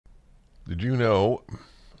Did you know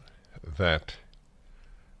that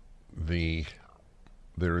this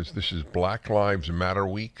is Black Lives Matter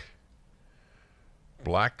Week?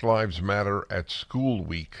 Black Lives Matter at School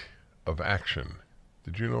Week of Action.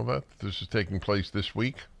 Did you know that? This is taking place this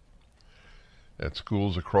week at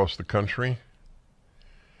schools across the country.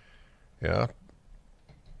 Yeah.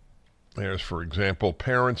 There's, for example,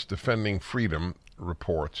 Parents Defending Freedom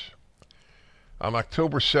reports. On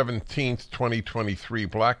October 17th, 2023,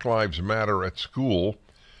 Black Lives Matter at School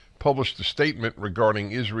published a statement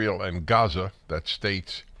regarding Israel and Gaza that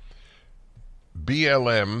states,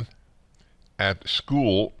 BLM at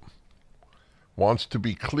School wants to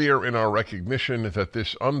be clear in our recognition that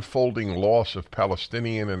this unfolding loss of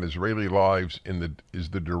Palestinian and Israeli lives is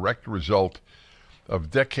the direct result of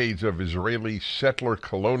decades of Israeli settler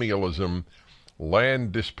colonialism,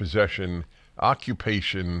 land dispossession,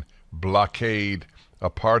 occupation, blockade,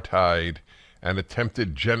 apartheid, and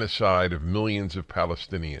attempted genocide of millions of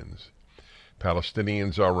Palestinians.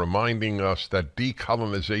 Palestinians are reminding us that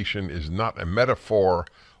decolonization is not a metaphor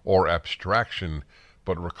or abstraction,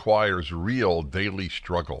 but requires real daily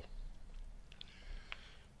struggle.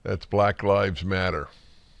 That's Black Lives Matter,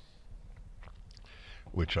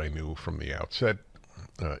 which I knew from the outset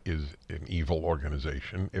is an evil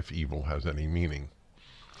organization, if evil has any meaning.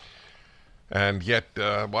 And yet,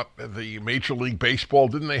 the Major League Baseball,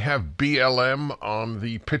 didn't they have BLM on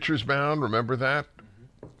the pitcher's mound? Remember that?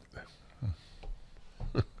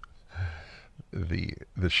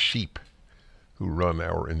 The sheep who run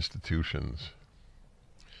our institutions.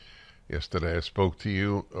 Yesterday I spoke to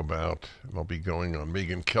you about, and I'll be going on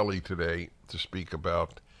Megyn Kelly today to speak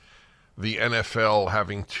about the NFL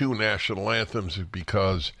having two national anthems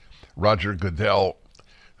because Roger Goodell,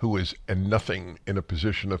 who is a nothing in a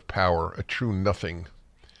position of power, a true nothing,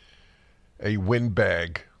 a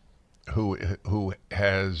windbag who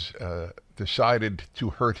has decided to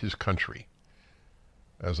hurt his country.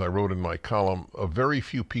 As I wrote in my column, very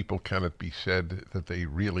few people can it be said that they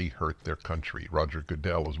really hurt their country. Roger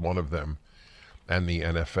Goodell is one of them, and the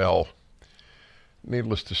NFL.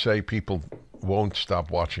 Needless to say, people won't stop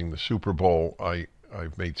watching the Super Bowl.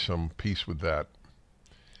 I've made some peace with that.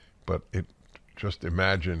 But just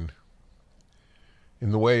imagine,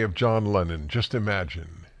 in the way of John Lennon, just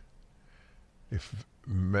imagine if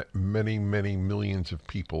many, many millions of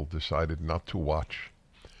people decided not to watch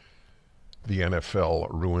the NFL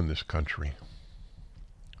ruin this country.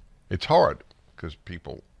 It's hard because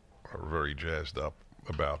people are very jazzed up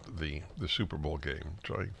about the Super Bowl game, which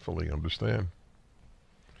I fully understand.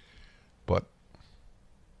 But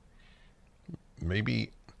maybe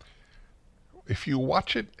if you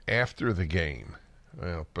watch it after the game,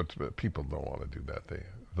 but people don't want to do that.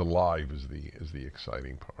 The live is the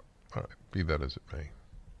exciting part. All right, be that as it may.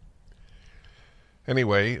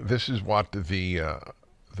 Anyway, this is what the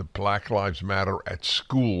Black Lives Matter at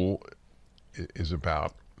School is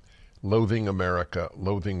about: loathing America,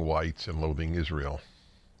 loathing whites, and loathing Israel.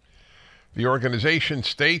 The organization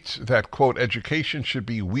states that, quote, education should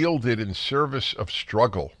be wielded in service of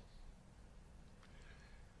struggle.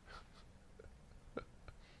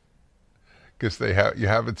 Because you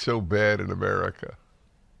have it so bad in America.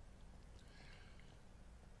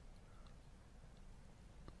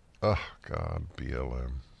 Oh, God,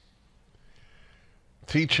 BLM.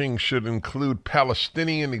 Teaching should include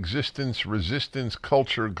Palestinian existence, resistance,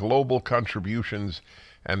 culture, global contributions,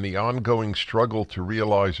 and the ongoing struggle to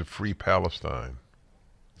realize a free Palestine.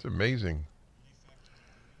 It's amazing.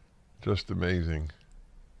 Just amazing.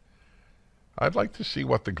 I'd like to see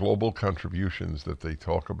what the global contributions that they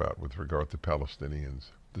talk about with regard to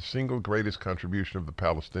Palestinians. The single greatest contribution of the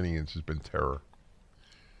Palestinians has been terror.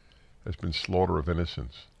 Has been slaughter of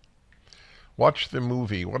innocents. Watch the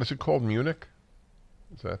movie, what is it called, Munich?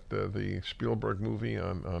 Is that the Spielberg movie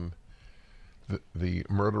on the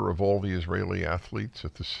murder of all the Israeli athletes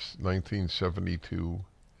at the 1972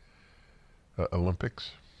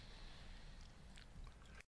 Olympics?